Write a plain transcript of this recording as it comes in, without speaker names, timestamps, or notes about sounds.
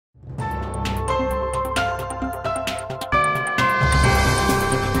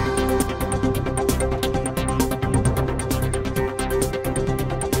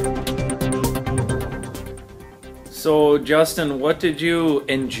So, Justin, what did you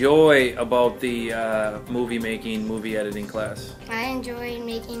enjoy about the movie editing class? I enjoyed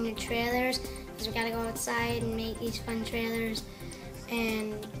making the trailers because we got to go outside and make these fun trailers,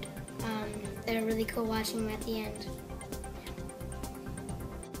 and they're really cool watching them at the end.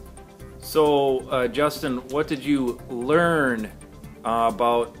 So, Justin, what did you learn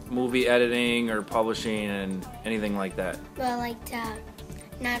about movie editing or publishing and anything like that? Well, like to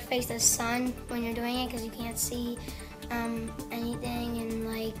not face the sun when you're doing it because you can't see anything,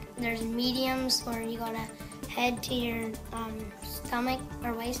 and like there's mediums where you go to head to your stomach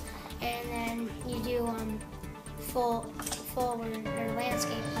or waist, and then you do full or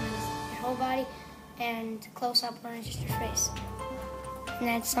landscape on your whole body, and close up where it's just your face. And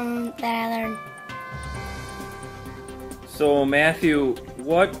that's something that I learned. So, Matthew,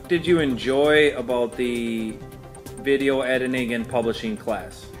 what did you enjoy about the video editing and publishing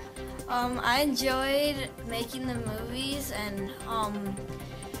class? I enjoyed making the movies and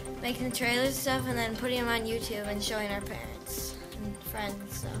making the trailers and stuff, and then putting them on YouTube and showing our parents and friends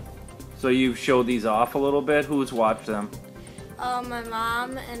and stuff. So you've showed these off a little bit. Who's watched them? My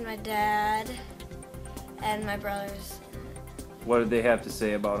mom and my dad and my brothers. What did they have to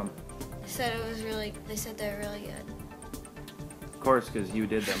say about them? They said they were really good. Of course, because you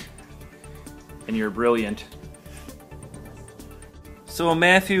did them. And you're brilliant. So,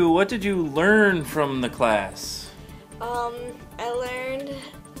 Matthew, what did you learn from the class? I learned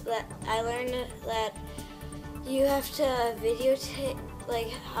that you have to videotape, like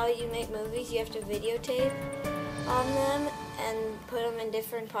how you make movies. You have to videotape them and put them in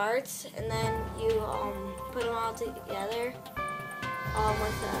different parts, and then you put them all together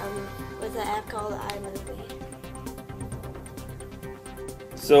with an app called iMovie.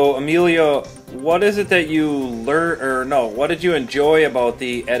 So, Amelia, what is it that you what did you enjoy about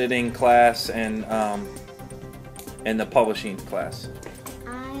the editing class and the publishing class?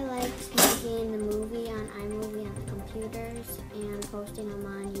 I liked making the movie on iMovie on the computers and posting them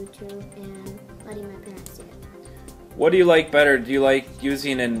on YouTube and letting my parents see it. What do you like better? Do you like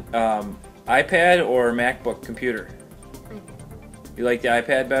using an iPad or MacBook computer? iPad. You like the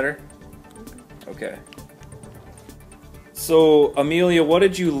iPad better? Okay. So, Amelia, what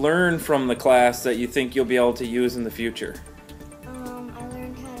did you learn from the class that you think you'll be able to use in the future? I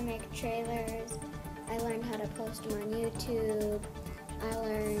learned how to make trailers. I learned how to post them on YouTube. I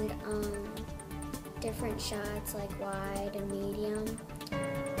learned different shots like wide and medium.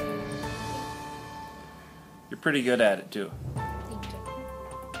 And You're pretty good at it, too. thank you.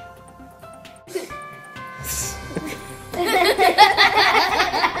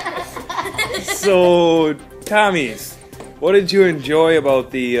 So, Tommy's, what did you enjoy about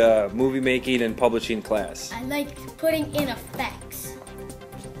the movie making and publishing class? I like putting in effects.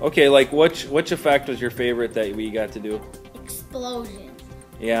 Okay, like which effect was your favorite that we got to do? Explosion.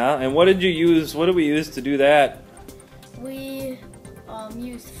 Yeah, and what did you use? What did we use to do that? We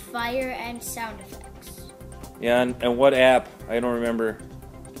used fire and sound effects. Yeah, and what app? I don't remember.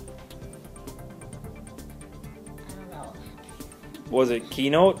 I don't know. Was it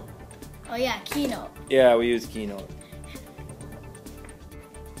Keynote? Oh yeah, Keynote. Yeah, we used Keynote.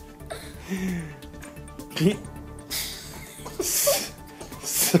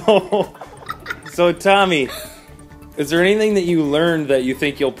 So Tommy, is there anything that you learned that you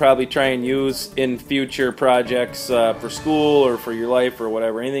think you'll probably try and use in future projects for school or for your life or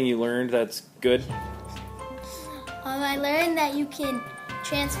whatever? Anything you learned that's good? I learned that you can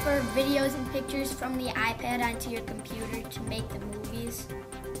transfer videos and pictures from the iPad onto your computer to make the movies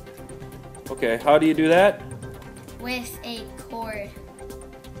Okay, how do you do that? with a cord.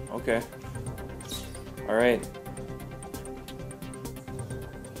 Okay. All right.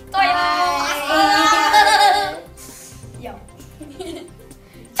 Yo.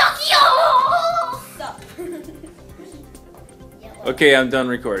 Okay, I'm done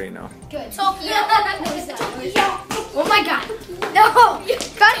recording now. Good. Tokyo. Oh my god. No.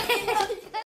 Cut it.